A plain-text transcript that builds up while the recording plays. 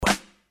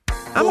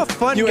I'm a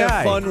fun you guy. You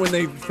have fun when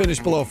they finish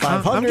below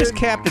 500. I'm just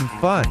Captain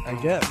Fun. I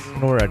guess.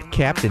 Or a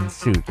captain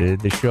suit,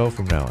 the show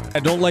from now on. I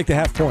don't like the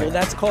half point. Well,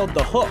 that's called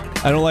the hook.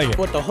 I don't like it.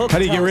 What the hook How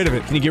do you get tells rid of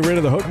it? Can you get rid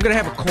of the hook? I'm going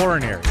to have a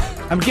coronary.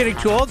 I'm getting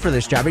too old for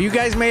this job, but you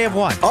guys may have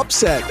won.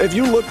 Upset. If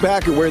you look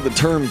back at where the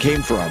term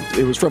came from,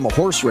 it was from a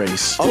horse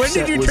race. When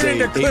Upset did you was turn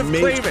into Cliff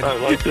Clavin? I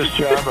like this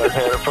job. I've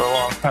had it for a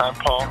long time,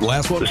 Paul.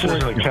 Last one This for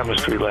isn't you. a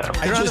chemistry lab.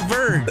 You're on the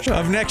verge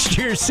of next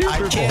year's Super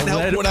Bowl. I can't help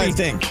Let it what I be.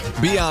 think.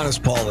 Be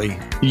honest,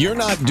 Paulie. You're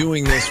not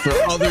doing this for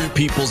other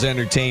people's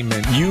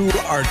entertainment. You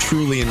are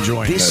truly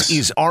enjoying this. This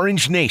is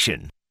Orange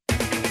Nation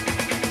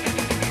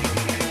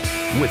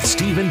with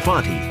Stephen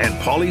Fonte and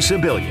Paulie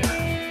Sibilia.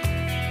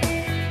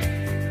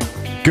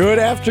 Good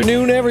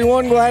afternoon,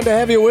 everyone. Glad to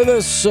have you with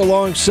us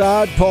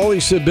alongside Paulie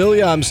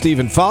Sibilia. I'm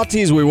Stephen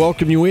Fonte. We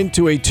welcome you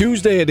into a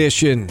Tuesday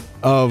edition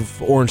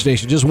of Orange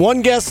Nation. Just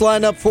one guest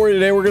lined up for you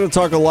today. We're going to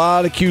talk a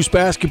lot of Cuse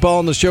basketball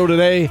on the show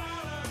today.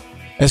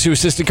 SU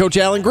assistant coach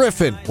Alan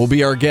Griffin will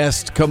be our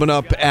guest coming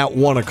up at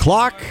 1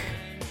 o'clock.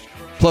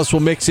 Plus,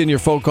 we'll mix in your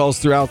phone calls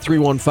throughout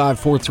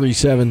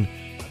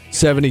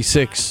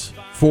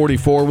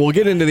 315-437-7644. We'll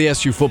get into the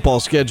SU football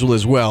schedule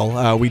as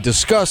well. We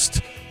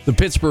discussed the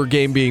Pittsburgh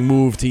game being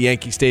moved to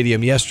Yankee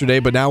Stadium yesterday,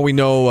 but now we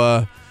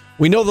know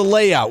the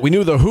layout. We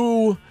knew the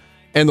who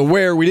and the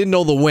where. We didn't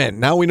know the when.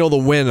 Now we know the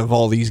when of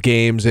all these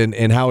games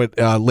and how it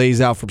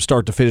lays out from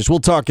start to finish. We'll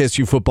talk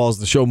SU football as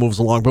the show moves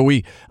along, but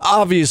we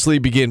obviously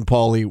begin,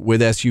 Paulie,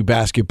 with SU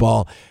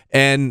basketball,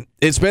 and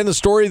it's been the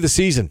story of the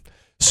season.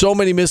 So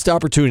many missed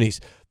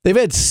opportunities. They've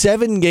had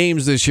 7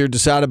 games this year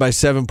decided by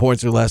 7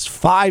 points or less,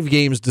 5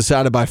 games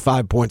decided by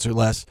 5 points or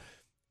less,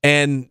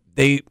 and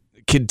they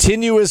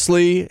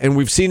continuously, and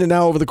we've seen it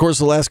now over the course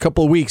of the last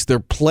couple of weeks,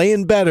 they're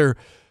playing better.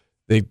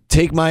 They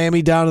take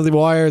Miami down to the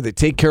wire. They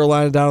take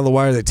Carolina down to the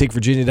wire. They take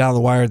Virginia down to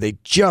the wire. They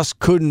just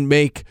couldn't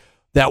make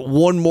that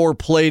one more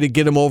play to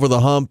get them over the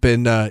hump.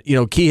 And,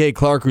 Kihei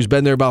Clark, who's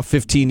been there about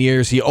 15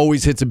 years, he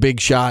always hits a big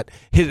shot.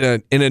 Hit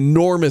an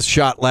enormous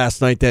shot last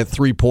night, that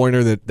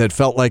three-pointer that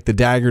felt like the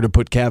dagger to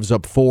put Cavs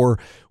up 4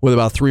 with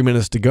about 3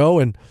 minutes to go.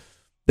 And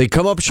they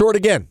come up short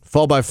again,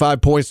 fall by 5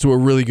 points to a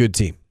really good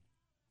team.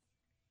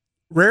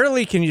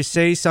 Rarely can you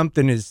say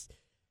something is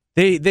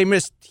they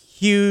missed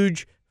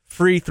huge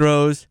free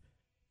throws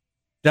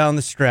down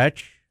the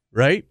stretch,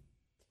 right?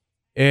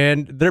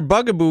 And their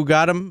bugaboo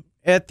got them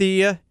at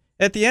the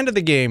end of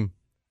the game.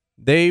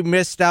 They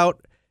missed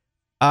out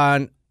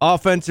on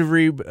defensive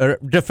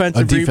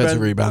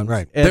rebound,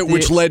 right?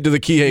 Which led to the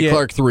Kihei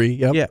Clark 3.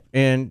 Yep. Yeah,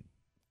 and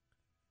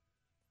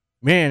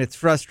man, it's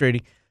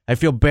frustrating. I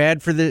feel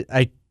bad for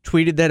I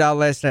tweeted that out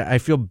last night. I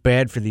feel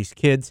bad for these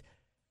kids.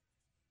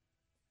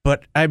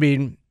 But, I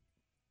mean,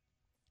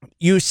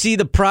 you see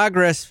the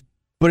progress,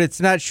 but it's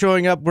not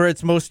showing up where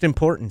it's most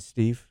important,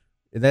 Steve.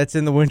 That's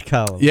in the win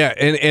column. Yeah,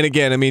 and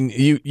again, I mean,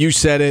 you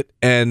said it,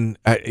 and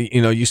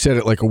you said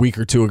it like a week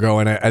or two ago,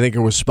 and I think it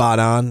was spot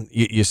on.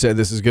 You said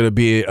this is going to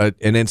be an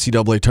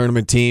NCAA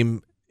tournament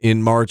team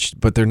in March,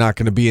 but they're not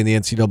going to be in the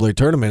NCAA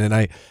tournament. And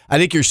I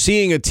think you're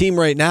seeing a team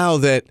right now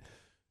that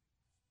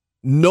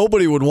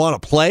nobody would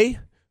want to play,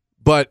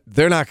 but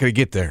they're not going to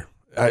get there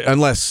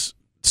unless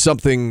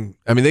something.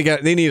 I mean,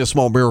 they need a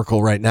small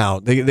miracle right now.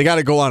 They got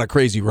to go on a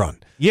crazy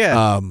run.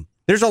 Yeah,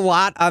 there's a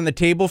lot on the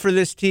table for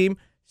this team.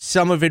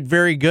 Some of it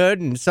very good,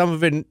 and some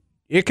of it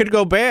could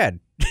go bad.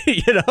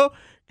 Because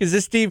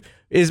this team,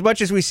 as much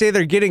as we say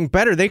they're getting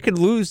better, they could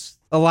lose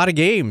a lot of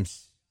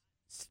games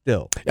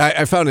still.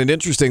 I found it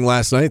interesting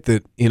last night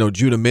that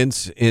Judah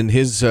Mintz in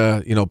his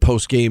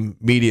post game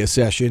media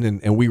session,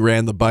 and we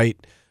ran the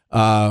bite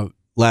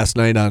last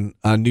night on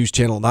News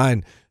Channel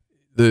 9.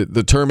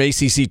 The term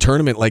ACC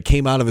tournament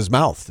came out of his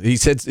mouth. He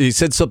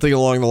said something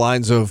along the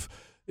lines of,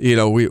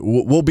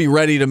 we'll be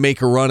ready to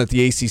make a run at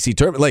the ACC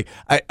tournament.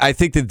 I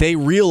think that they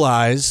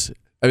realize.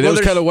 I mean, that was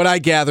kind of what I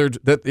gathered.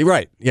 That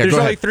right? Yeah, there's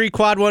only 3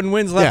 quad 1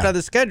 wins left on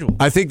the schedule.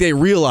 I think they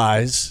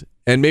realize,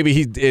 and maybe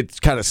it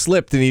kind of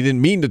slipped, and he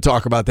didn't mean to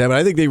talk about that. But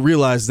I think they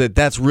realize that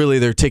that's really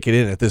their ticket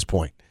in at this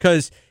point.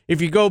 Because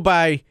if you go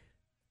by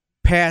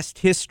past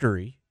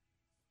history,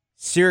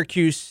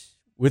 Syracuse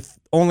with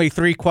only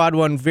 3 quad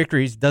 1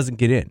 victories doesn't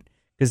get in,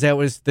 because that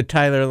was the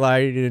Tyler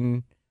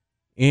Lydon,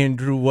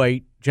 Andrew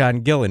White,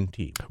 John Gillen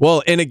team.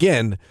 Well, and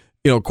again,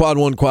 quad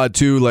 1, quad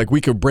 2,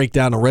 we could break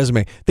down a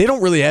resume. They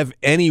don't really have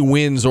any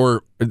wins,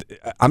 or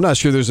I'm not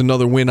sure there's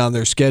another win on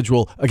their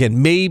schedule.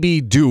 Again,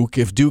 maybe Duke,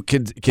 if Duke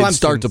can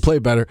start to play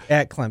better.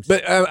 At Clemson.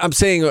 But I'm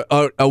saying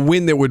a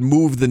win that would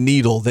move the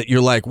needle, that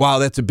you're like, wow,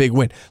 that's a big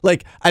win.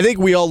 I think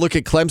we all look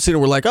at Clemson and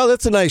we're like, oh,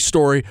 that's a nice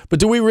story. But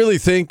do we really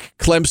think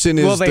Clemson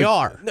is... Well, they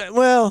are.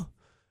 Well...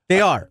 They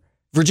are.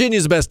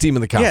 Virginia's the best team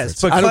in the conference.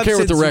 Yes, but I don't care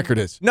what the record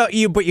is. No,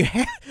 but you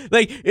have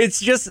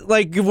it's just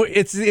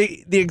it's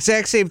the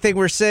exact same thing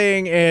we're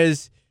saying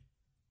as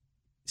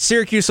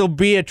Syracuse will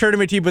be a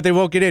tournament team, but they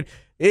won't get in.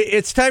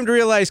 It's time to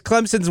realize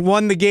Clemson's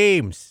won the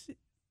games.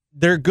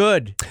 They're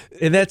good,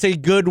 and that's a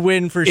good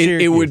win for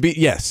Syracuse. It would be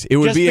it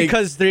would just be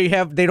because they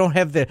don't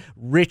have the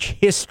rich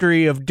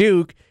history of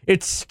Duke.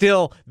 It's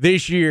still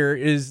this year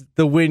is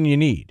the win you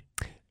need.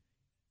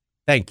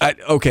 Thank you.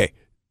 Okay.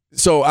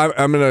 So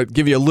I'm going to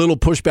give you a little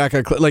pushback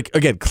on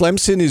again,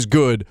 Clemson is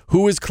good.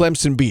 Who is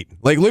Clemson beat?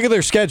 Look at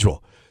their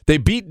schedule. They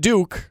beat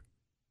Duke.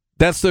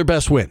 That's their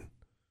best win.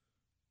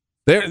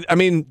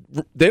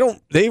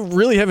 They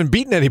really haven't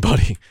beaten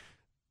anybody.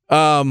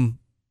 I'm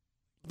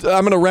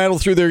going to rattle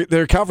through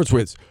their conference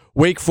wins.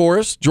 Wake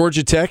Forest,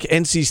 Georgia Tech,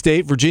 NC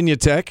State, Virginia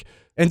Tech,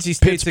 NC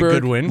State's Pittsburgh, a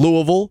good win.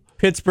 Louisville.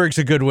 Pittsburgh's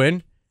a good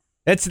win.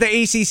 That's the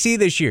ACC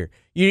this year.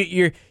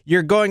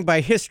 You're going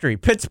by history.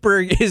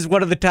 Pittsburgh is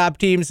one of the top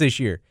teams this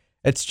year.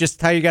 That's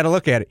just how you got to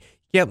look at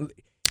it.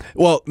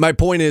 Well, my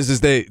point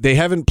is they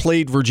haven't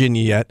played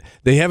Virginia yet.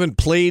 They haven't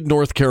played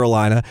North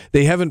Carolina.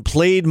 They haven't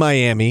played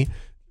Miami.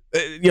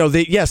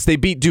 They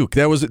beat Duke.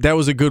 That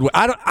was a good one.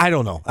 I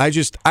don't know.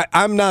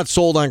 I'm not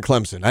sold on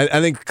Clemson.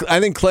 I think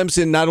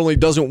Clemson not only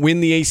doesn't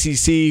win the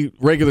ACC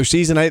regular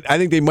season, I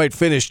think they might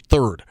finish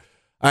third.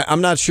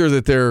 I'm not sure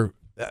that they're.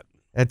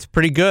 That's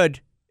pretty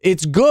good.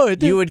 It's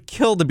good. You would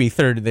kill to be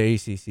third in the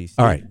ACC.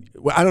 All right.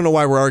 I don't know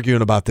why we're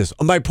arguing about this.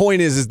 My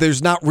point is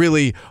there's not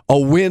really a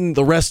win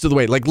the rest of the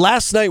way.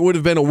 Last night would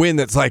have been a win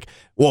that's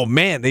well,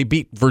 man, they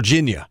beat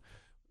Virginia.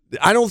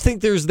 I don't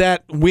think there's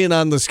that win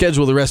on the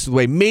schedule the rest of the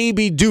way.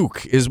 Maybe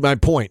Duke is my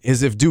point,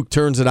 is if Duke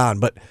turns it on.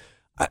 But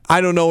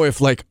I don't know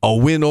if a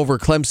win over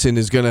Clemson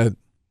is going to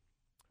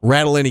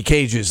rattle any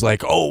cages.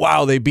 Oh,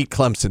 wow, they beat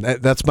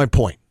Clemson. That's my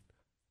point.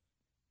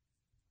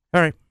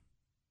 All right.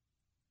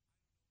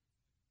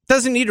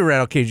 Doesn't need a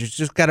rattle cage. It's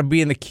just got to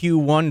be in the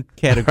Q1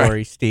 category,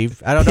 right.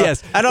 Steve. I don't know.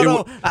 Yes, I don't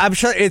know. I'm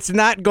sure it's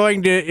not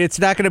going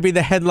to be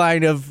the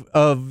headline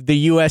of the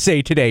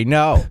USA Today.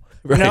 No.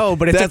 Right. No,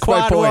 but it's a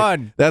quad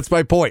one. That's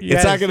my point. Yes.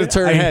 It's not going to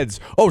turn heads.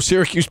 Oh,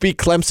 Syracuse beat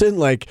Clemson?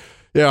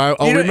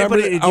 I'll remember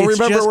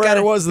where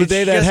I was the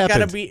day that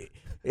happened.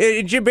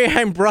 Jim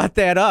Boeheim brought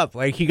that up.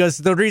 He goes,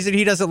 the reason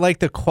he doesn't like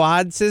the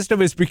quad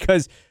system is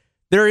because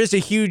there is a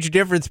huge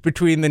difference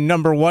between the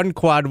number one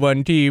quad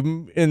one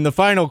team and the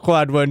final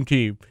quad one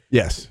team.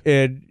 Yes.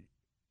 And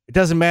it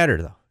doesn't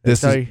matter, though.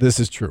 This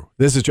is true.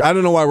 I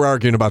don't know why we're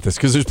arguing about this,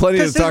 because there's plenty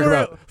to talk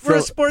about. We're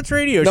a sports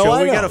radio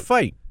show. We got to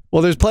fight.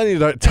 Well, there's plenty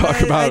to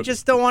talk about. I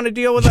just don't want to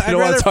deal with it. I'd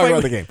rather talk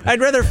about the game. I'd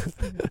rather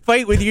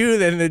fight with you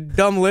than the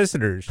dumb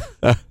listeners.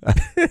 I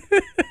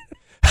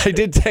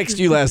did text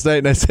you last night,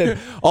 and I said,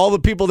 all the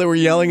people that were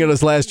yelling at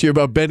us last year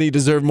about Benny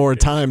deserved more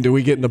time. Do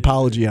we get an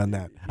apology on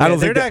that? Yeah, I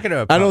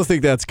don't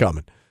think that's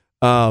coming.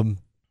 Man,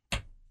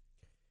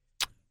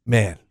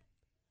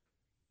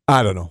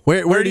 I don't know.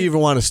 Where do you even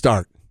want to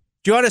start?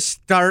 Do you want to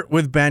start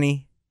with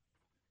Benny?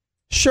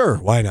 Sure,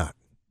 why not?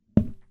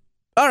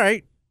 All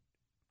right.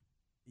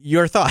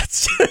 Your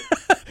thoughts.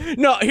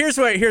 No, here's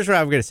what I'm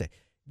going to say.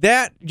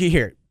 That, you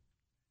hear it,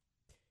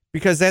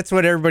 because that's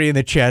what everybody in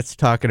the chat's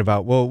talking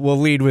about. We'll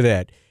lead with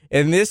that.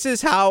 And this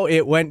is how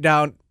it went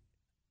down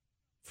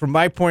from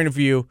my point of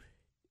view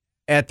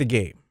at the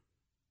game.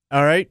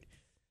 All right?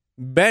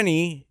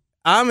 Benny,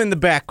 I'm in the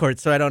backcourt,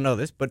 so I don't know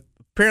this, but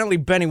apparently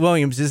Benny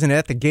Williams isn't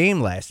at the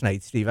game last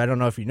night, Steve. I don't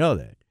know if you know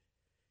that.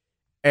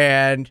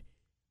 And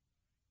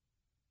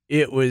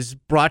it was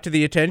brought to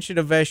the attention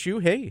of SU,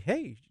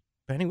 hey,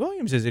 Benny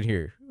Williams isn't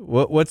here.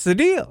 What's the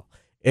deal?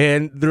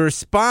 And the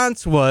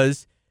response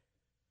was,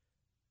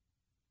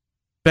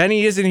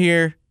 Benny isn't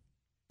here.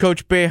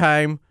 Coach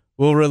Boeheim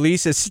will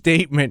release a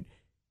statement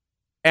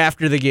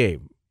after the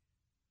game.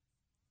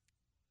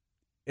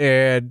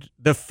 And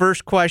the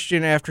first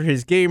question after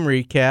his game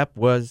recap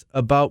was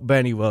about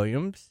Benny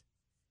Williams.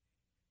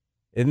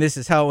 And this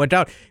is how it went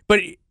down.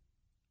 But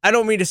I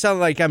don't mean to sound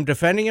like I'm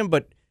defending him,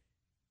 but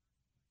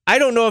I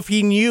don't know if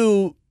he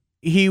knew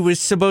he was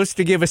supposed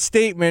to give a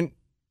statement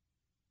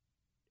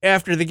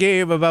after the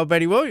game about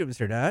Benny Williams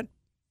or not.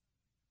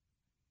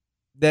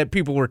 That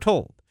people were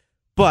told.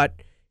 But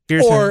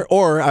here's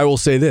or I will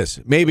say this.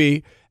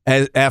 Maybe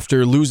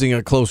after losing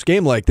a close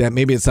game like that,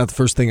 maybe it's not the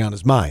first thing on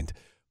his mind.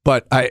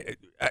 But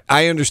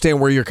I understand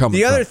where you're coming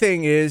from. The other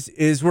thing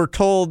is we're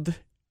told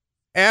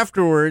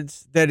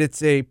afterwards that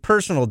it's a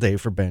personal day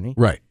for Benny.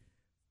 Right.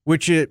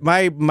 Which is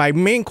my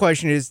main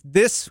question is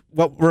this,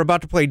 what we're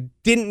about to play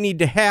didn't need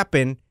to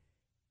happen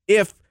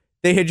if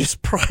they had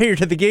just prior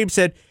to the game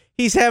said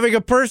he's having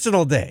a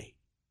personal day.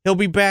 He'll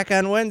be back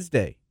on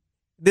Wednesday.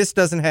 This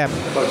doesn't happen.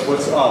 Coach,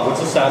 what's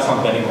the status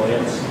on Benny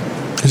Williams?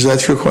 Is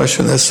that your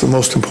question? That's the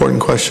most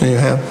important question you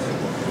have?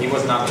 He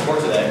was not on the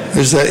court today.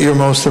 Is that your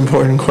most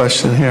important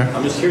question here?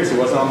 I'm just curious. He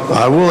wasn't on the court.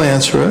 I will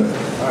answer it.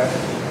 All right.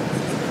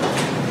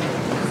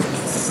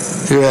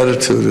 Your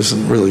attitude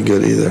isn't really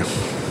good either.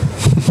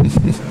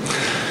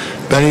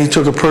 Benny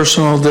took a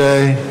personal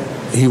day.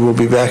 He will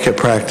be back at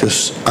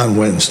practice on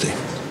Wednesday.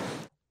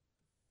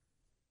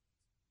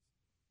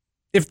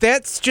 If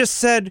that's just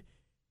said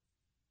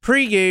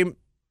pregame,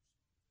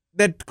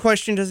 that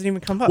question doesn't even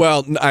come up.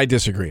 Well, I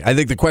disagree. I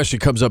think the question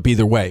comes up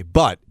either way,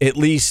 but at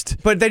least...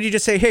 But then you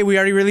just say, hey, we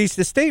already released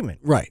the statement.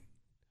 Right.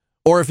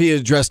 Or if he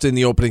addressed it in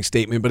the opening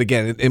statement, but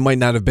again, it might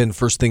not have been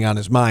first thing on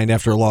his mind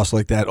after a loss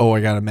like that. Oh,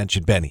 I got to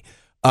mention Benny.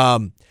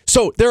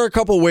 So there are a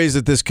couple of ways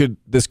that this could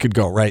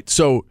go, right?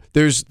 So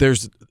there's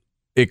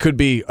it could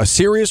be a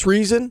serious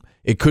reason.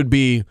 It could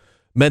be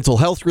mental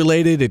health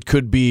related. It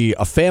could be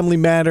a family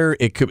matter.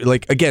 It could,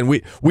 like, again,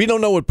 we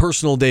don't know what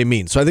personal day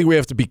means. So I think we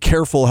have to be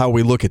careful how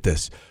we look at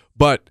this.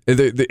 But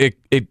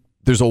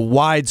there's a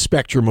wide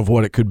spectrum of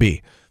what it could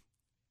be.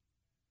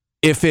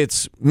 If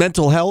it's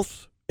mental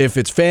health, if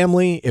it's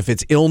family, if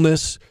it's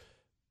illness,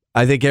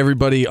 I think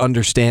everybody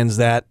understands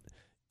that.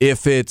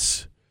 If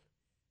it's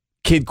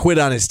kid quit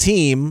on his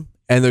team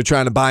and they're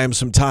trying to buy him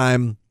some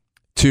time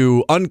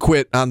to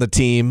unquit on the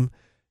team,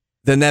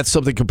 then that's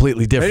something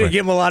completely They different. didn't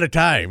give him a lot of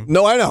time.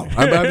 No, I know.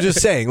 I'm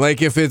just saying,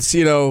 like, if it's,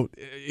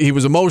 he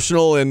was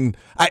emotional and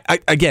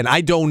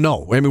I don't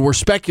know. I mean, we're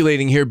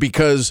speculating here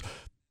because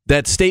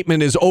that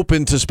statement is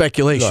open to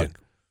speculation. Look,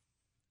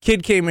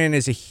 kid came in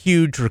as a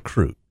huge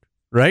recruit,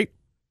 right?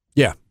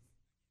 Yeah.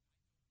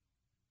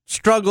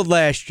 Struggled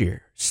last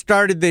year,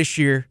 started this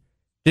year,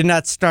 did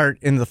not start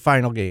in the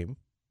final game,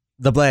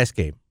 the last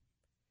game.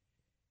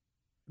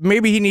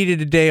 Maybe he needed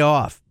a day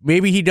off.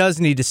 Maybe he does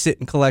need to sit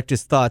and collect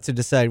his thoughts and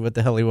decide what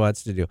the hell he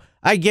wants to do.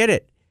 I get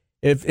it,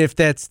 if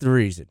that's the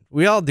reason.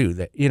 We all do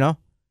that,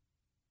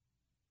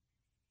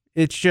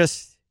 It's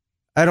just,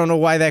 I don't know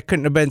why that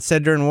couldn't have been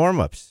said during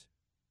warm-ups.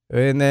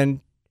 And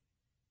then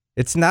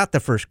it's not the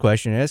first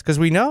question asked because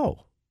we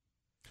know.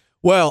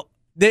 Well,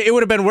 it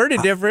would have been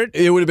worded different.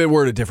 It would have been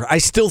worded different. I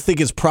still think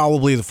it's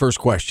probably the first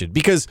question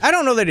because I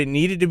don't know that it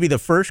needed to be the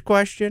first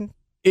question.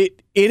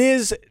 It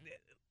is.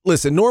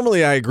 Listen,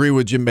 normally I agree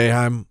with Jim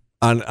Boeheim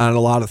on a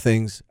lot of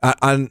things.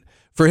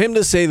 For him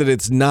to say that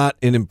it's not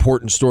an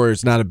important story,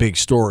 it's not a big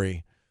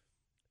story.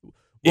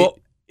 Well,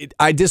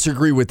 I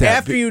disagree with that.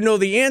 After you know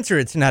the answer,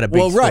 it's not a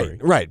big story.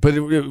 Right. But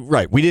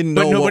we didn't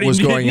know what was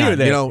going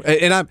on.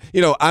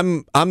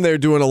 And I'm there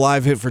doing a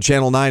live hit for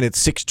Channel 9 at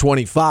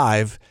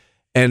 6:25.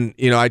 And,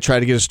 I tried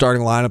to get a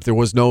starting lineup. There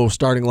was no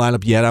starting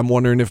lineup yet. I'm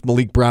wondering if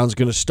Malik Brown's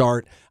going to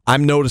start.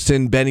 I'm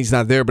noticing Benny's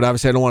not there, but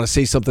obviously I don't want to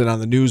say something on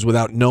the news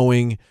without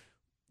knowing,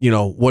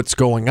 what's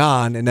going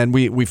on. And then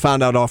we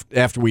found out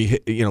after we,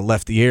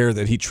 left the air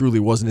that he truly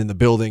wasn't in the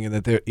building and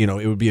that it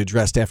would be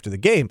addressed after the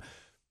game.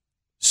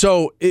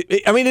 So,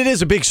 it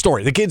is a big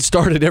story. The kid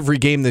started every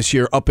game this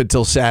year up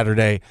until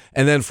Saturday.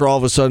 And then for all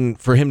of a sudden,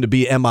 for him to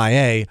be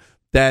MIA,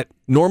 that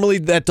normally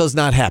that does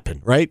not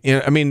happen, right?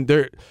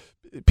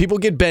 People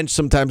get benched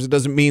sometimes. It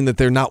doesn't mean that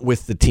they're not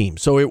with the team.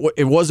 So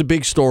it was a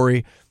big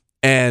story,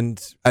 and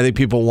I think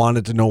people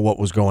wanted to know what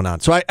was going on.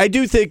 So I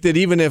do think that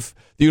even if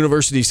the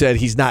university said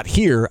he's not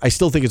here, I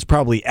still think it's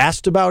probably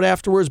asked about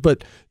afterwards.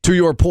 But to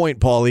your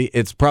point, Paulie,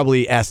 it's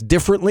probably asked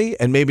differently,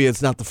 and maybe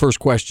it's not the first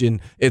question.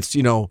 It's,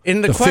 in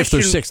the fifth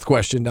or sixth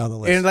question down the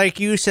list. And like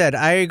you said,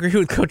 I agree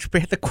with Coach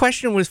Bear. The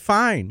question was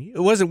fine. It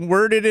wasn't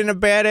worded in a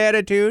bad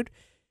attitude.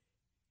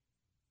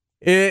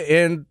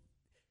 And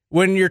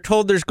when you're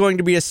told there's going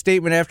to be a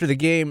statement after the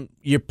game,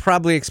 you're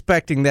probably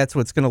expecting that's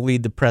what's going to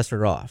lead the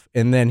presser off,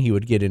 and then he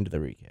would get into the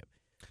recap.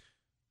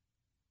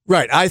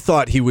 Right. I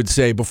thought he would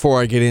say,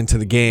 before I get into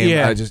the game,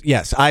 Yeah.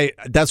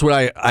 That's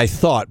what I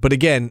thought. But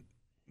again,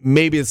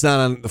 maybe it's not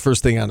on the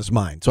first thing on his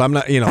mind. So I'm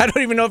not, I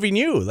don't even know if he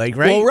knew, right?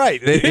 Well, right.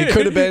 It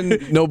could have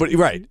been nobody.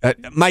 Right.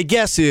 My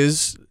guess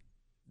is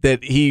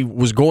that he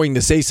was going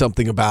to say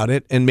something about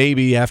it, and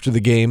maybe after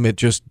the game it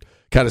just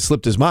kind of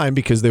slipped his mind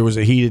because there was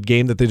a heated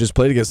game that they just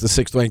played against the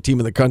 6th ranked team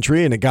in the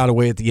country, and it got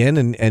away at the end,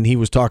 and he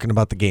was talking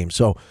about the game.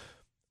 So,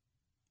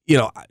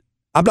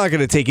 I'm not going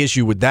to take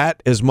issue with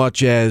that as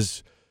much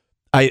as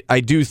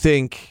I do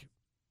think.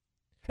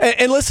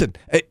 And listen,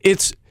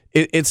 it's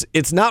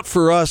not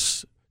for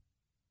us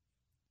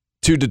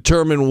to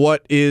determine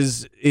what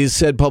is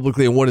said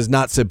publicly and what is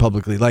not said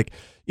publicly. Like,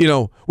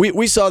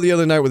 we saw the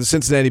other night with the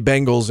Cincinnati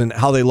Bengals and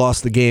how they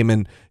lost the game,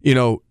 and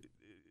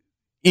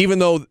even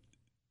though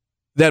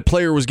that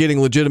player was getting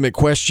legitimate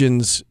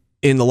questions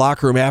in the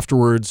locker room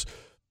afterwards,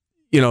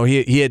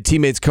 he had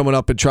teammates coming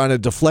up and trying to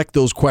deflect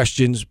those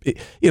questions.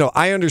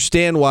 I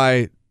understand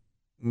why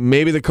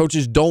maybe the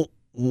coaches don't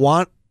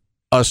want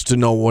us to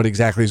know what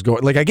exactly is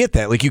going. Like, I get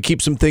that. Like, you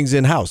keep some things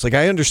in house. Like,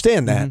 I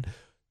understand that. Mm-hmm.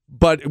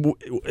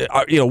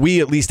 But we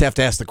at least have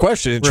to ask the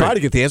question and try to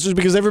get the answers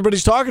because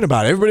everybody's talking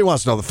about it. Everybody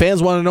wants to know. The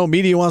fans want to know.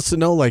 Media wants to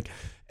know. Like,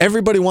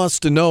 everybody wants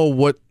to know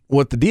what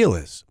the deal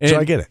is. So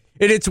I get it.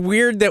 And it's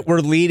weird that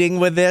we're leading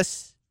with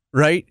this,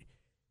 right?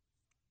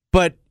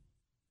 But,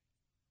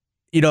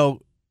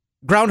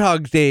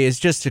 Groundhog Day is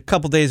just a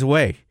couple days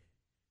away.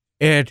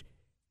 And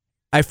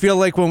I feel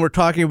like when we're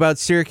talking about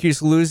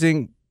Syracuse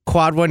losing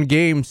quad one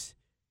games,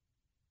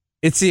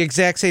 it's the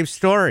exact same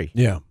story.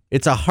 Yeah.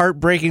 It's a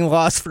heartbreaking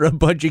loss for a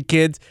bunch of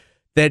kids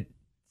that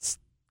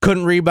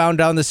couldn't rebound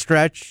down the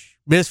stretch,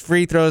 missed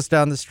free throws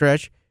down the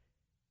stretch,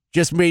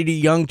 just made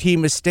young team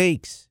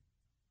mistakes.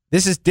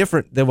 This is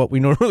different than what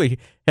we normally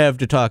have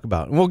to talk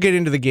about. And we'll get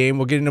into the game.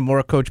 We'll get into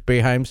more Coach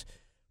Boeheim's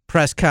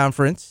press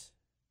conference.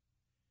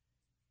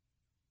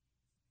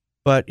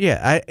 But,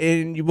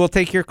 and we'll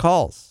take your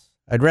calls.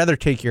 I'd rather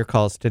take your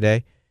calls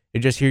today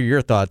and just hear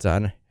your thoughts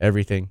on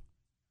everything.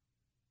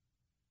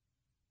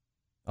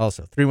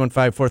 Also,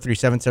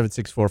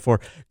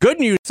 315-437-7644. Good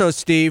news,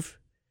 Steve.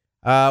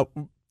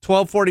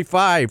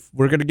 12:45,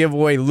 we're going to give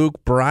away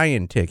Luke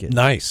Bryan tickets.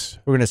 Nice.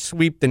 We're going to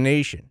sweep the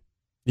nation.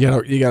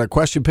 You got a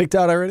question picked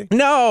out already?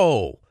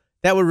 No,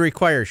 that would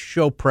require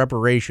show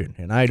preparation,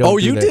 and I don't. Oh,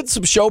 do you that. did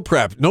some show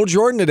prep. No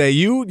Jordan today.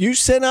 You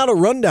sent out a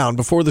rundown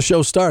before the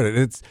show started.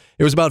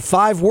 It was about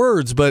 5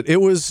 words, but it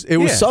was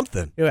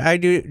something. I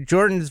do.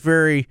 Jordan's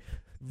very,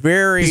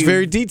 very. He's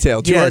very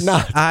detailed. Yes, You are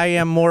not. I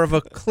am more of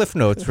a Cliff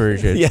Notes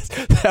version. Yes,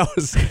 that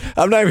was.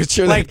 I'm not even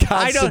sure that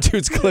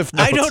constitutes Cliff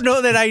Notes. I don't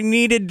know that I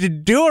needed to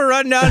do a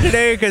rundown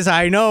today because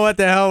I know what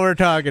the hell we're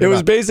talking about. It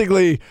was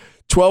basically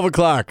 12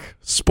 o'clock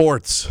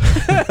sports.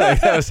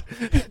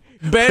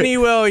 Benny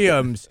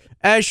Williams,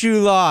 SU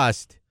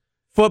lost,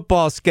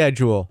 football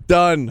schedule,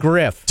 Done.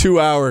 Griff. 2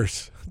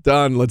 hours.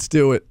 Done. Let's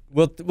do it.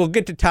 We'll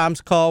get to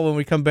Tom's call when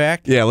we come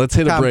back. Yeah, let's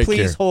hit Tom, a break please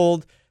here.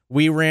 hold.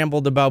 We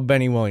rambled about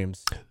Benny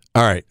Williams.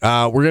 All right.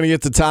 We're going to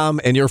get to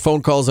Tom and your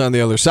phone calls on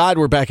the other side.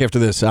 We're back after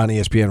this on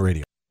ESPN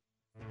Radio.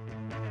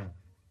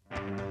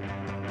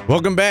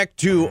 Welcome back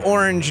to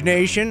Orange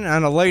Nation.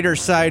 On a lighter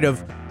side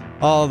of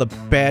all the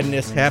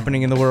badness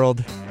happening in the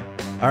world,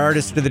 our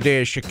artist of the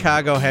day is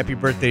Chicago. Happy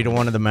birthday to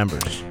one of the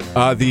members.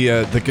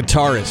 The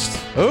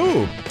guitarist,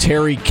 Oh,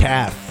 Terry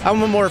Kath,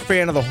 I'm a more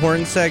fan of the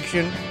horn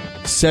section.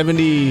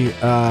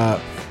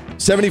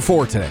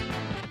 74 today.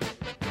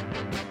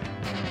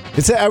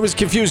 I was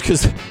confused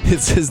because it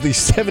says the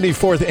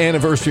 74th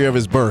anniversary of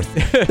his birth.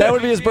 That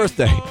would be his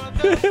birthday.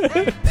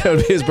 That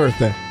would be his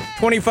birthday.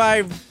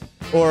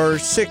 25 or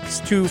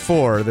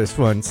 624, this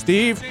one.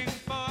 Steve,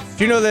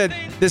 do you know that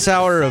this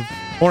hour of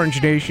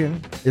Orange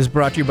Nation is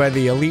brought to you by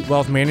the Elite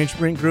Wealth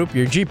Management Group,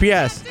 your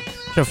GPS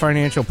to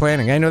financial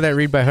planning? I know that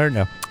read by heart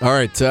now. All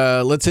right,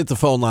 let's hit the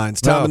phone lines.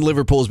 Tom No. in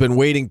Liverpool has been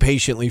waiting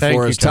patiently Thank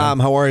for you, us. Tom. Tom,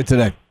 how are you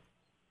today?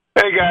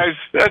 Hey, guys.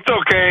 That's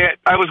okay.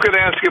 I was going to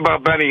ask you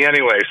about Benny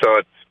anyway,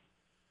 so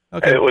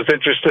Okay. it was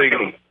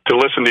interesting to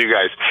listen to you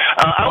guys.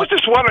 I was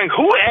just wondering,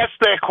 who asked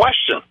that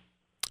question?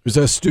 Who's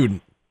a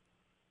student?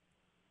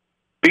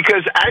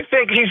 Because I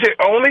think he's the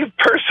only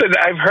person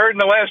I've heard in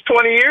the last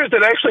 20 years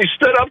that actually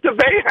stood up to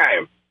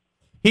Boeheim.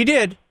 He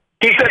did.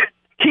 He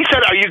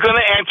said, "Are you going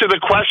to answer the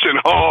question?"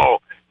 Oh,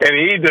 and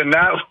he did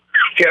not.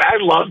 I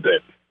loved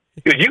it.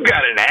 You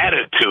got an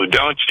attitude,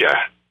 don't you?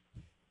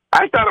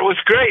 I thought it was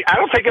great. I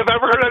don't think I've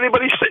ever heard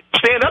anybody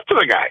stand up to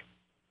the guy.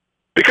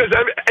 Because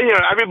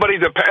everybody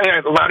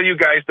depend. A lot of you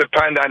guys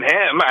depend on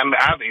him. I'm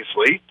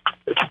obviously,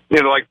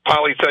 like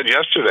Polly said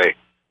yesterday.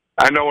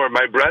 I know where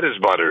my bread is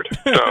buttered.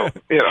 So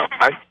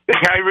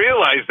I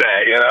realize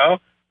that.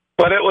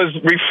 But it was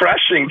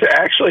refreshing to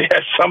actually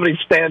have somebody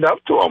stand up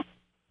to him.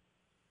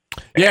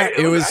 Yeah, I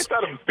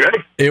thought it was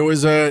great. It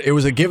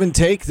was a give and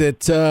take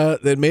that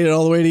made it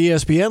all the way to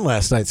ESPN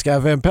last night.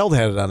 Scott Van Pelt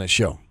had it on his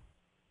show.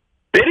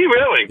 Did he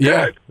really?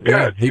 Good.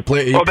 Yeah. He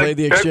played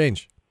the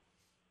exchange.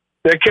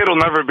 That kid will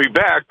never be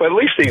back, but at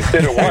least he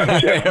did it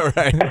once. Yeah,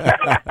 right.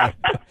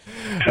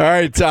 All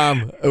right,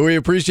 Tom. We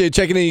appreciate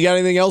checking in. You got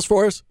anything else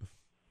for us?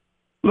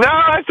 No,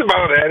 that's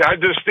about it. I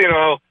just,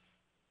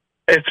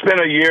 it's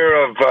been a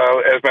year of,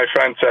 as my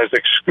friend says,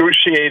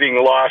 excruciating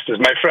losses.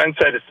 My friend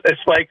said it's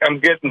like I'm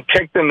getting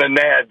kicked in the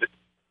nad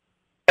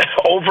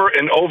over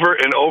and over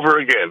and over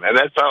again, and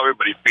that's how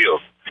everybody feels.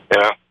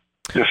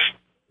 Just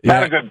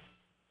not a good.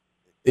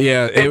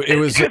 Yeah, it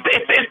was.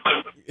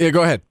 Yeah,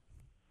 go ahead.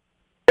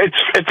 It's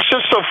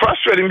just so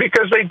frustrating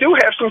because they do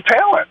have some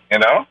talent,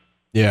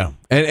 Yeah,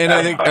 and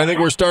I think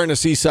we're starting to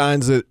see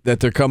signs that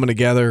they're coming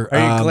together. Are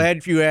you glad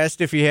if you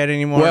asked if he had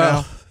any more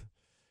Well, now?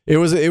 it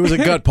was a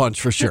gut punch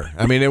for sure.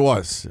 I mean, it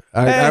was.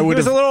 I It would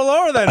was have. a little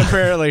lower than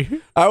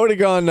apparently. I would have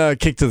gone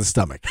kick to the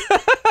stomach.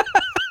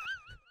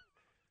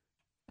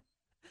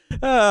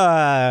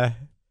 I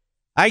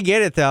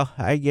get it, though.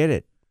 I get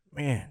it.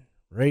 Man,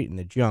 right in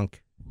the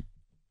junk.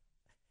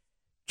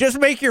 Just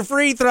make your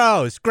free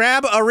throws.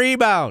 Grab a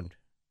rebound.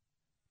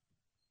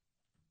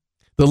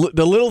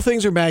 The little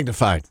things are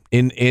magnified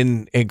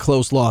in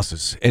close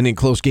losses and in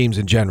close games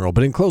in general,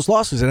 but in close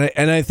losses, and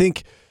I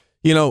think,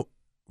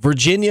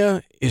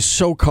 Virginia is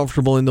so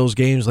comfortable in those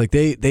games. Like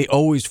they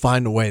always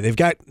find a way. They've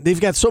got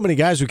so many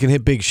guys who can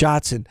hit big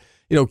shots, and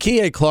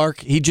Kihei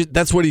Clark,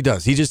 that's what he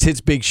does. He just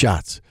hits big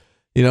shots.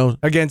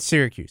 Against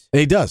Syracuse.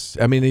 He does.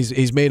 I mean,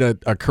 he's made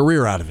a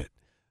career out of it.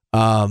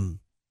 And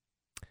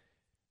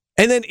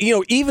then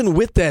even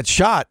with that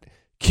shot,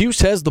 Cuse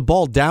has the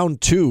ball down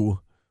 2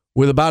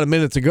 with about a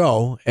minute to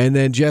go, and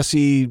then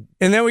Jesse.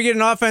 And then we get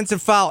an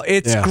offensive foul.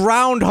 It's Yeah.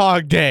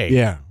 Groundhog Day.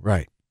 Yeah,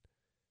 right.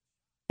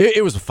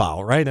 It was a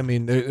foul, right? I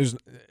mean, there's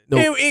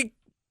no.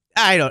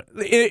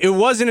 It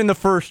wasn't in the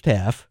first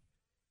half.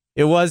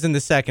 It was in the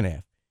second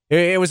half.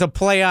 It was a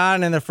play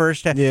on in the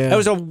first half. Yeah.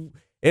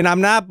 And I'm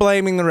not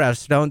blaming the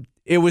refs.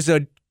 It was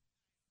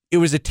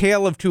a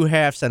tale of two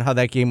halves on how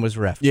that game was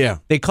ref. Yeah.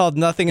 They called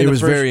nothing in It the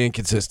was first. very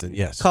inconsistent.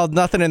 Yes. Called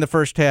nothing in the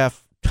first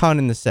half, ton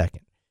in the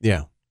second.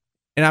 Yeah.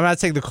 And I'm not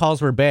saying the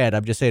calls were bad.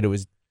 I'm just saying it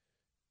was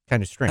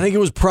kind of strange. I think it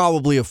was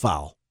probably a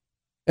foul.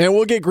 And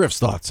we'll get Griff's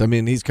thoughts. I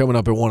mean, he's coming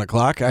up at 1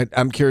 o'clock.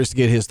 I'm curious to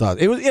get his thoughts.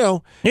 It was,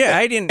 Yeah,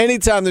 I didn't.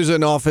 anytime there's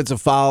an offensive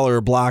foul or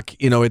a block,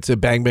 it's a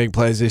bang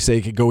play. As they say,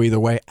 it could go either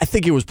way. I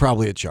think it was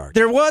probably a charge.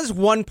 There was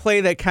one play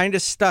that kind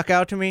of stuck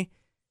out to me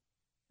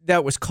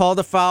that was called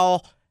a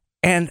foul,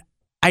 and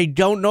I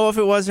don't know if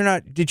it was or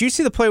not. Did you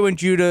see the play when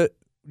Judah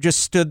just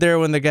stood there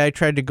when the guy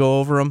tried to go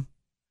over him?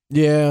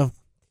 Yeah.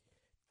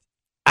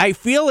 I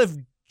feel if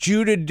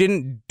Judah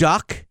didn't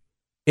duck,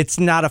 it's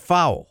not a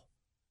foul.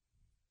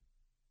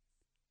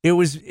 It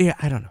was, yeah,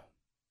 I don't know.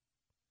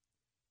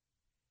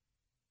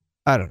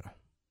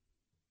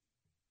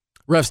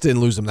 Refs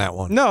didn't lose him that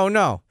one. No,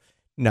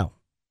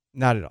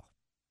 not at all.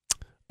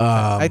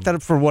 I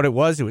thought for what it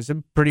was a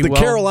pretty The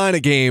well. Carolina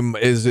game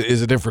is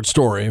a different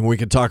story, and we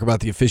could talk about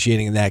the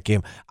officiating in that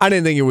game. I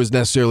didn't think it was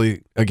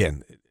necessarily,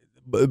 again,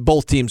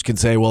 both teams can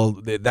say, well,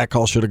 that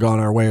call should have gone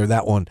our way or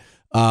that one.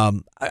 I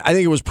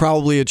think it was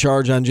probably a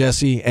charge on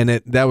Jesse, and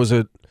that was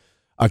a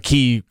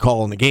key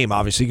call in the game,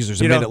 obviously, because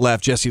there's a minute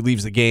left. Jesse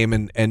leaves the game,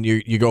 and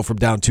you go from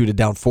down 2 to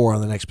down 4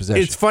 on the next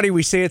possession. It's funny,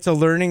 we say it's a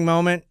learning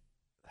moment.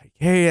 Like,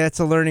 hey, that's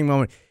a learning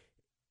moment.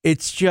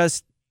 It's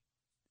just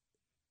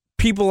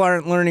people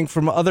aren't learning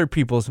from other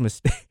people's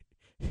mistakes.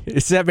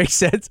 Does that make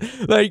sense?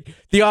 Like,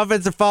 the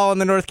offensive foul in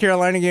the North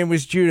Carolina game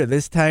was Judah.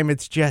 This time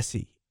it's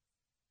Jesse.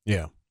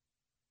 Yeah.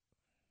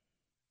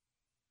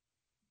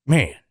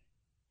 Man. At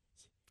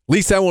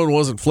least that one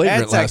wasn't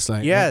flagrant last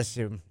night. Yes.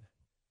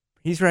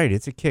 He's right.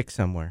 It's a kick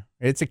somewhere.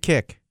 It's a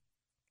kick.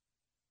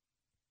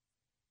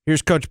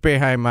 Here's Coach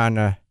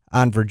Boeheim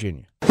on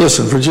Virginia.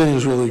 Listen,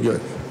 Virginia's really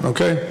good,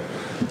 okay?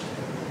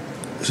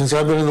 Since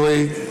I've been in the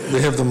league,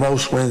 they have the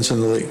most wins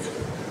in the league,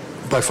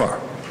 by far.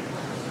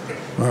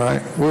 All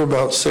right? We're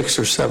about 6th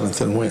or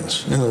 7th in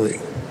wins in the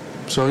league.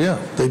 So,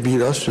 yeah, they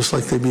beat us just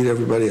like they beat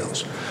everybody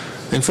else.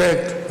 In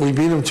fact, we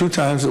beat them 2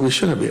 times that we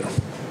shouldn't have beat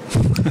them.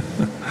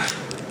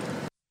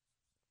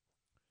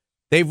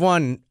 They've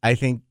won, I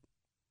think,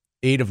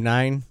 8 of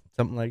 9,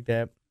 something like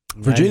that.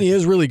 Virginia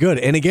is really good,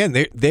 and again,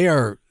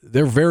 they're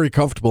very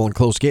comfortable in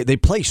close games. They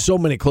play so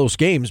many close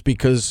games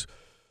because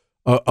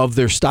of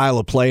their style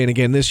of play. And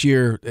again, this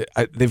year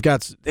they've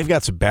got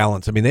some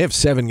balance. I mean, they have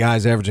 7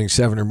 guys averaging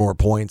 7 or more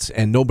points,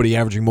 and nobody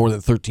averaging more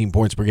than 13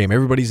 points per game.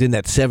 Everybody's in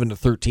that 7 to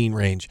 13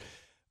 range,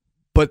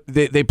 but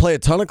they play a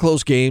ton of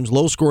close games,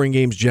 low scoring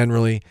games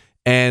generally.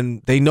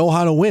 And they know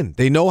how to win.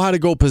 They know how to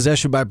go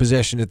possession by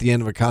possession at the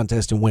end of a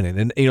contest and win it.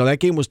 And, that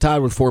game was tied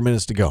with 4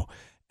 minutes to go.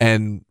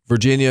 And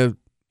Virginia,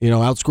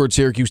 outscored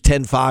Syracuse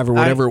 10-5 or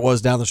whatever it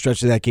was down the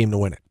stretch of that game to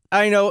win it.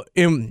 I know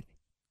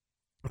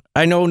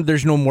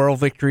there's no moral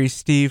victory,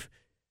 Steve.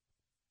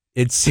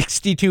 It's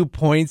 62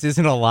 points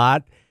isn't a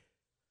lot.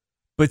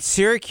 But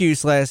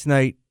Syracuse last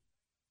night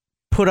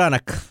put on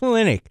a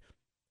clinic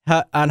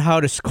on how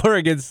to score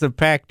against the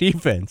Pac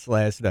defense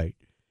last night.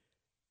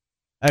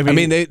 I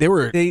mean, they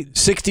were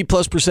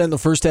 60+% in the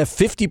first half,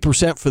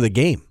 50% for the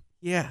game.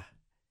 Yeah.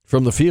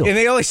 From the field. And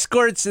they only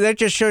scored, so that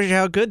just shows you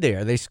how good they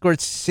are. They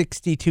scored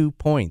 62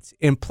 points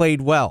and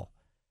played well.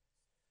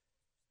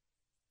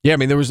 Yeah, I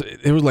mean, there was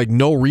like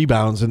no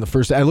rebounds in the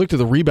first. I looked at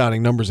the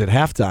rebounding numbers at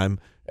halftime,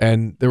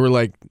 and there were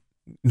like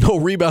no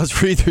rebounds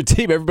for either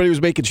team. Everybody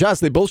was making shots.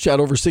 They both shot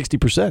over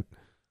 60%.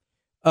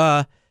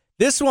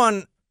 This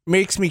one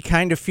makes me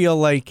kind of feel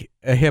like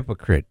a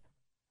hypocrite.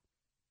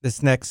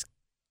 This next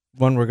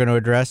one we're going to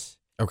address.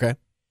 Okay.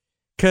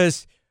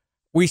 Because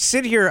we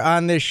sit here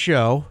on this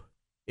show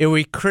and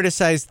we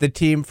criticize the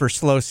team for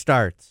slow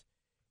starts.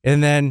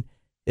 And then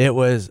it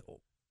was,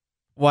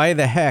 why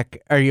the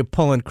heck are you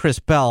pulling Chris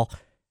Bell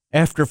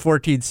after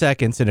 14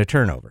 seconds in a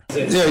turnover?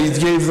 Yeah, you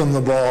gave them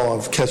the ball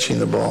of catching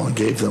the ball and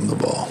gave them the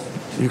ball.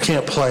 You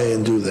can't play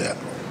and do that.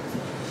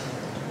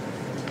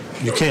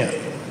 You can't.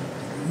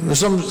 There's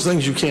some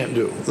things you can't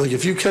do. Like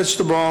if you catch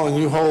the ball and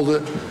you hold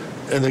it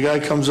and the guy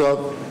comes up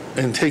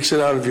and takes it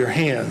out of your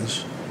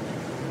hands,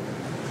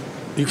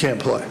 you can't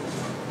play.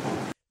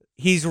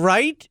 He's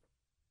right,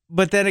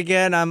 but then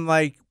again, I'm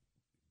like,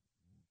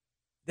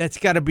 that's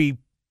got to be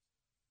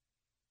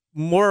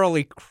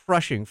morally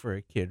crushing for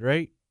a kid,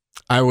 right?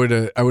 I would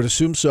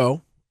assume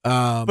so.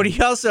 But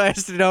he also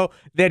has to know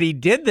that he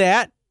did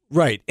that.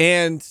 Right.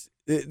 And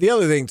the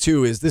other thing,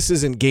 too, is this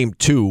isn't game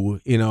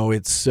 2.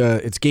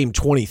 It's game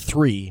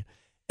 23.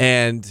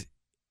 And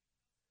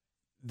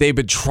they've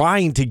been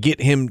trying to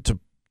get him to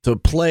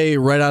play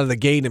right out of the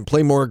gate and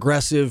play more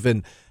aggressive.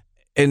 And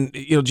Jim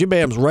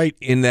Boeheim's right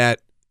in that,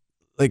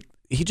 like,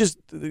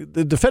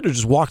 the defender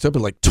just walked up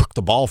and, like, took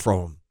the ball from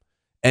him.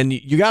 And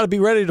you got to be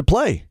ready to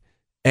play.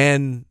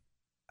 And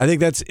I think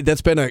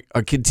that's been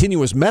a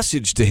continuous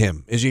message to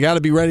him, is you got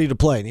to be ready to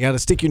play. And you got to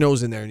stick your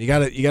nose in there, and you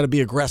got to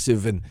be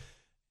aggressive. And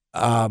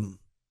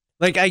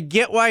like, I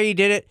get why he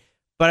did it,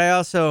 but I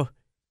also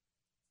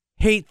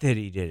hate that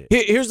he did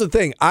it. Here's the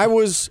thing. I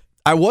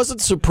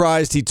wasn't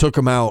surprised he took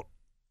him out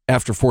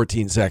after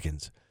 14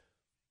 seconds.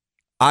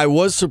 I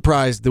was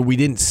surprised that we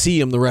didn't see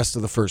him the rest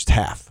of the first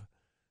half.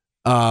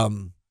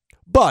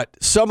 But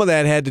some of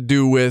that had to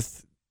do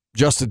with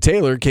Justin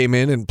Taylor came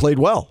in and played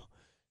well.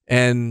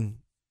 And,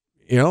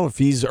 if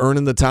he's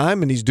earning the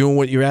time and he's doing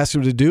what you asked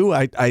him to do,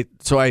 I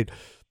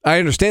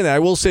understand that. I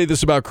will say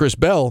this about Chris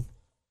Bell.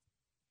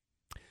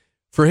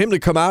 For him to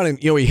come out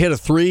and, he hit a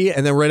 3,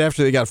 and then right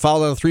after they got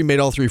fouled on a 3, made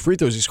all 3 free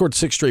throws, he scored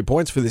 6 straight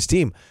points for this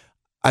team.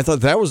 I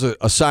thought that was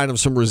a sign of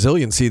some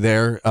resiliency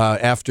there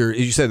after,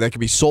 you said that could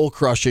be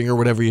soul-crushing or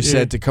whatever you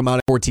said, to come out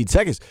at 14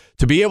 seconds.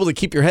 To be able to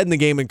keep your head in the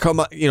game and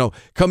come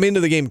into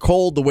the game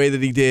cold the way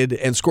that he did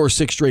and score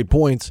 6 straight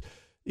points,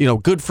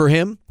 good for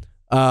him.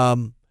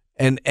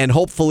 And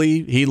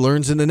hopefully he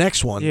learns in the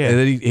next one and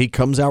that he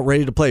comes out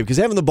ready to play. Because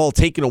having the ball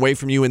taken away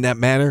from you in that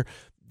manner,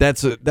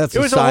 that's a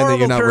sign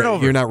that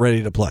you're not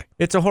ready to play.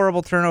 It's a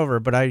horrible turnover,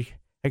 but I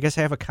guess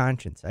I have a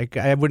conscience.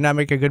 I would not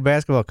make a good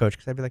basketball coach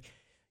because I'd be like,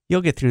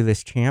 you'll get through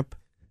this, champ.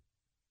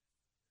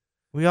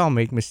 We all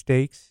make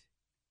mistakes.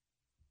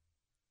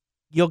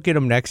 You'll get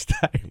them next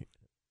time.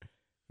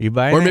 You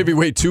buy Or maybe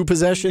wait 2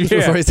 possessions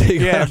before I take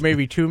Yeah, off.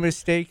 maybe 2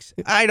 mistakes.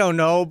 I don't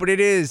know, but it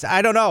is.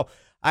 I don't know.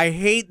 I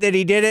hate that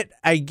he did it.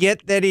 I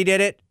get that he did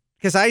it.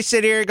 Because I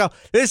sit here and go,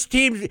 this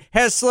team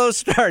has slow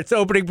starts.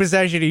 Opening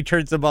possession, he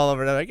turns the ball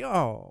over. And I'm like,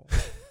 oh,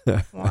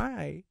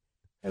 why?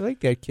 I like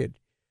that kid.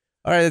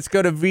 All right, let's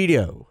go to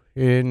Vito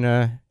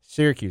in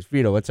Syracuse.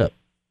 Vito, what's up?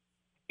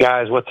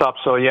 Guys, what's up?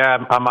 So,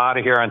 I'm out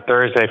of here on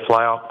Thursday,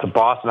 fly out to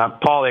Boston.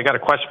 Paulie, I got a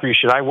question for you.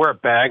 Should I wear a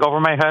bag over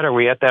my head? Are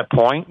we at that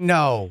point?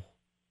 No.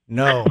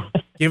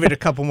 Give it a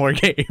couple more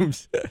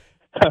games.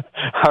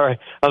 All right.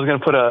 I was going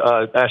to put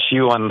a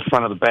SU on the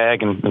front of the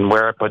bag and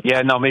wear it. But,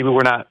 maybe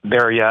we're not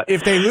there yet.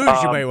 If they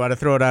lose, you might want to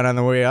throw it on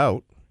the way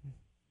out.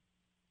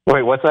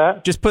 Wait, what's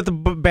that? Just put the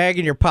bag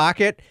in your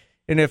pocket,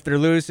 and if they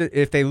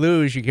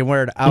lose, you can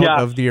wear it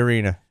out of the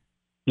arena.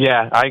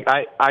 Yeah,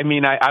 I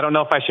mean, I don't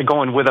know if I should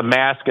go in with a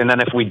mask, and then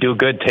if we do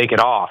good, take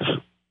it off.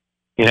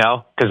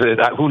 Because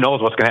who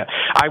knows what's going to happen.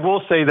 I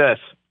will say this: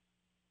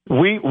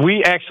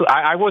 we actually,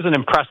 I wasn't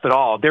impressed at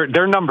all.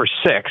 They're number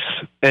 6,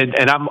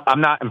 and I'm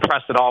not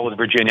impressed at all with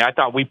Virginia. I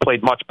thought we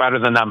played much better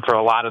than them for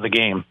a lot of the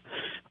game.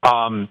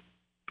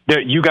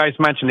 You guys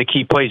mentioned the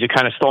key plays. You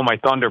kind of stole my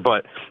thunder,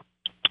 but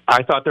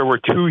I thought there were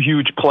 2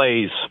 huge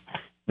plays.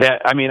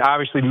 That, I mean,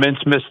 obviously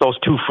Mintz missed those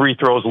 2 free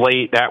throws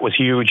late. That was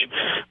huge,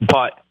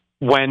 but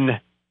when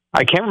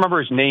I can't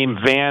remember his name,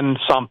 Van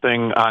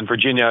something on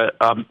Virginia,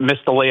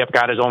 missed the layup,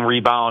 got his own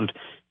rebound.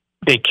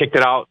 They kicked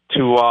it out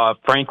to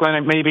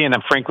Franklin maybe, and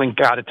then Franklin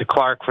got it to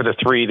Clark for the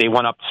 3. They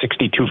went up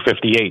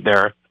 62-58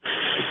 there.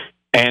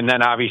 And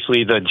then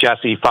obviously the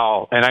Jesse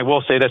foul. And I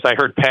will say this, I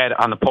heard Pat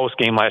on the post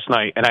game last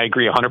night, and I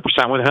agree 100%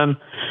 with him.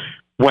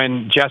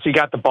 When Jesse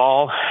got the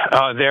ball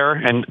there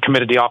and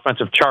committed the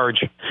offensive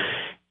charge,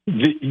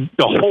 the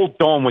whole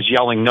dome was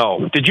yelling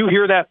no. Did you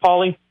hear that,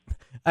 Paulie?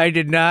 I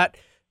did not.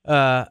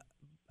 I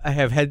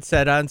have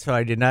headset on, so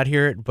I did not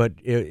hear it, but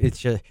it's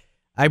just,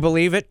 I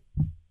believe it.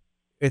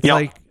 It's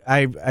like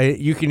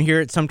you can hear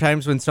it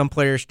sometimes when some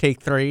players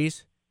take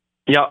threes.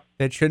 Yeah.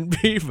 That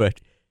shouldn't be, but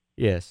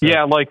yes.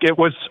 Yeah, like it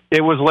was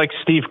like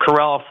Steve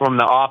Carell from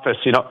The Office,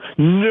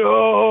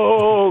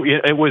 no.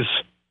 It was,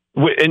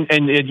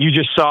 and you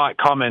just saw it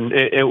coming.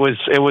 It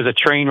was a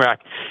train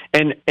wreck.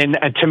 And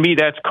to me,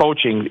 that's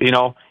coaching.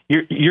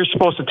 You're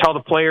supposed to tell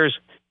the players,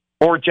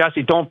 or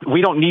Jesse,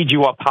 we don't need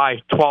you up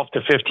high 12 to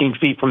 15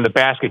 feet from the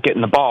basket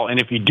getting the ball. And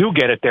if you do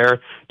get it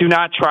there, do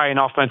not try an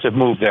offensive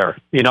move there.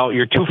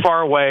 You're too far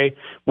away.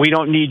 We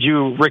don't need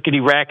you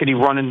rickety-rackety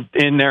running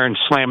in there and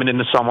slamming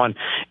into someone.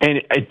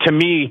 And to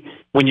me,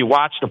 when you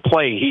watch the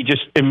play, he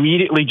just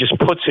immediately just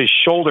puts his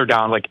shoulder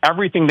down. Like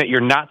everything that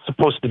you're not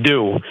supposed to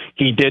do,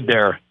 he did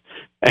there.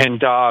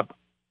 And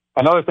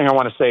another thing I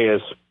want to say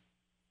is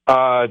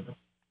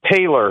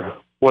Taylor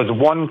was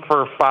 1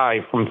 for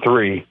 5 from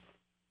 3.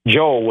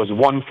 Joe was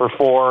 1 for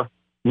 4.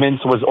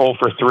 Mintz was 0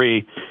 for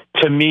 3.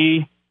 To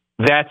me,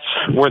 that's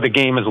where the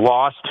game is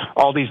lost.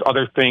 All these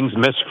other things,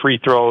 missed free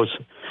throws,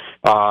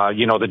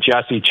 the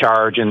Jesse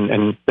charge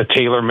and the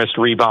Taylor missed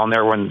rebound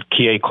there when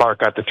Kie Clark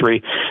got the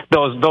 3.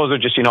 Those are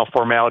just,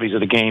 formalities of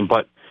the game.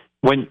 But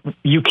when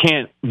you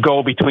can't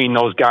go between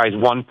those guys 2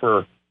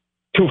 for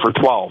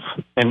 12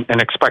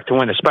 and expect to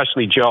win,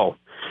 especially Joe.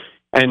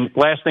 And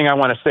last thing I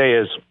want to say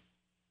is,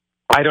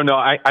 I don't know.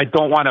 I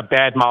don't want to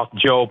badmouth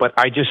Joe, but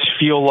I just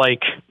feel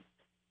like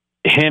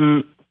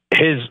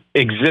his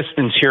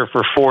existence here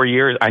for 4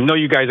 years. I know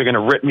you guys are going to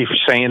rip me for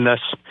saying this,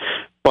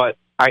 but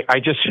I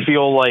just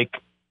feel like,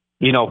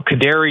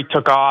 Kaderi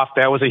took off.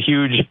 That was a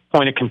huge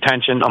point of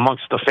contention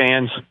amongst the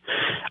fans.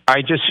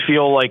 I just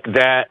feel like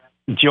that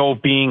Joe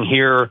being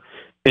here,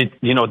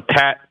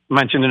 Pat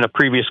mentioned in a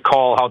previous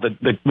call how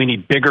we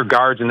need bigger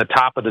guards in the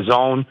top of the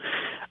zone.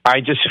 I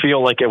just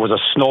feel like it was a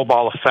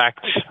snowball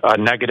effect, a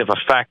negative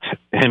effect,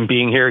 him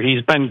being here.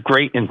 He's been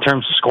great in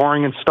terms of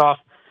scoring and stuff,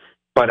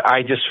 but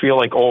I just feel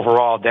like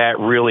overall that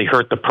really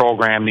hurt the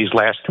program these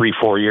last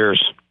 3-4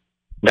 years.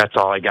 That's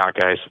all I got,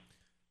 guys.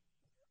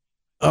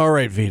 All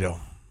right, Vito.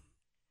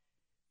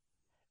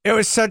 It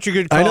was such a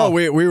good call. I know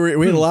we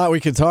had a lot we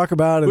could talk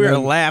about. And we were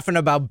laughing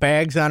about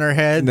bags on our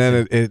heads. And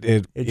then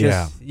it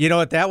just, you know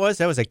what that was?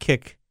 That was a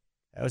kick.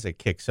 That was a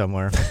kick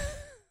somewhere.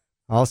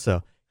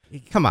 Also,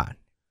 come on.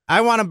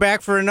 I want him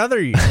back for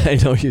another year. I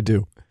know you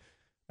do.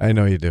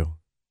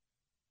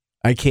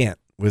 I can't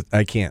with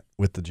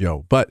the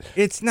Joe, but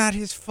it's not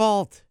his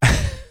fault.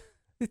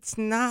 It's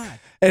not.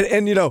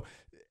 And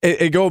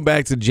going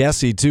back to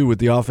Jesse too with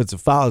the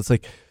offensive foul, it's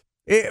like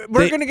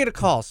We're going to get a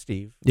call,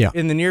 Steve, Yeah.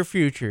 in the near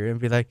future and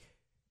be like,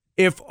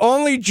 if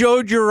only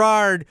Joe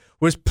Girard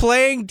was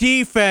playing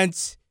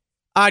defense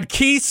on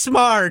Keith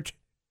Smart,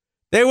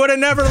 they would have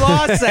never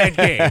lost that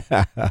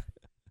game.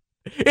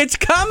 It's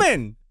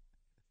coming.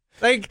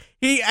 Like,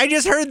 I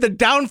just heard the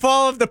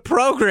downfall of the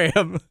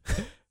program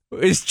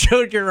is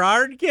Joe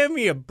Girard. Give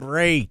me a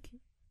break.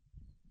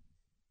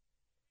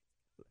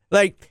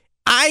 Like,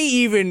 I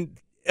even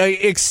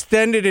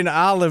extended an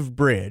olive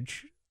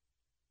bridge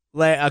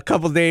a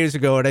couple days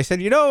ago, and I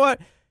said, you know what?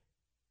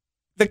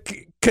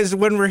 Because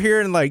when we're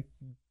hearing like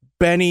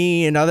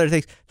Benny and other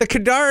things, the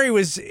Kadari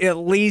was at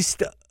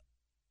least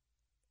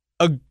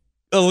a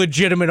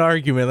legitimate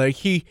argument. Like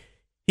he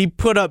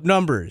put up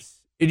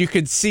numbers, and you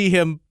could see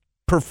him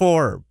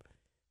perform.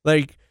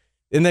 Like,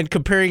 and then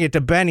comparing it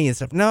to Benny and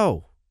stuff.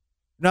 No.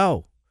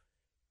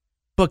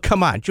 But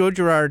come on, Joe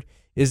Girard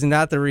is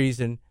not the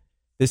reason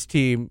this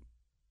team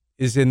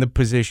is in the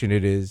position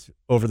it is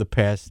over the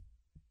past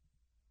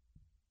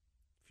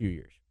few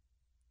years.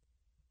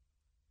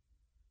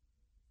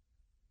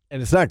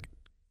 And it's not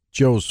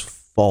Joe's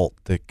fault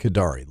that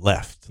Kadari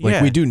left. Like,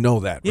 Yeah. we do know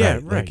that, Yeah,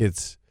 right? right. Like,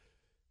 it's...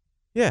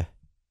 Yeah.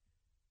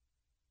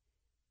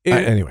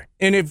 anyway.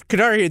 And if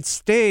Kadari had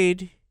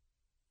stayed,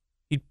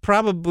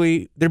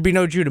 there'd be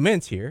no Judah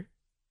Mintz here.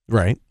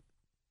 Right.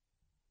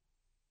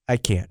 I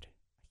can't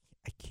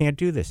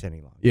do this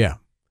any longer. Yeah.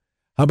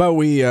 How about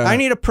we... I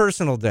need a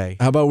personal day.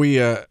 How about we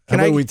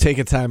we take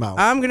a timeout?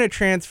 I'm going to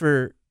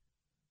transfer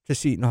to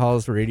Seton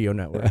Hall's radio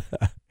network.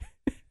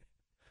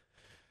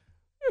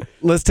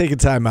 Let's take a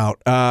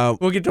timeout.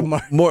 We'll get to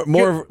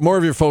more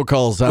of your phone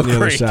calls on the other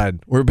Great. side.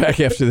 We're back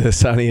after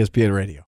this on ESPN Radio.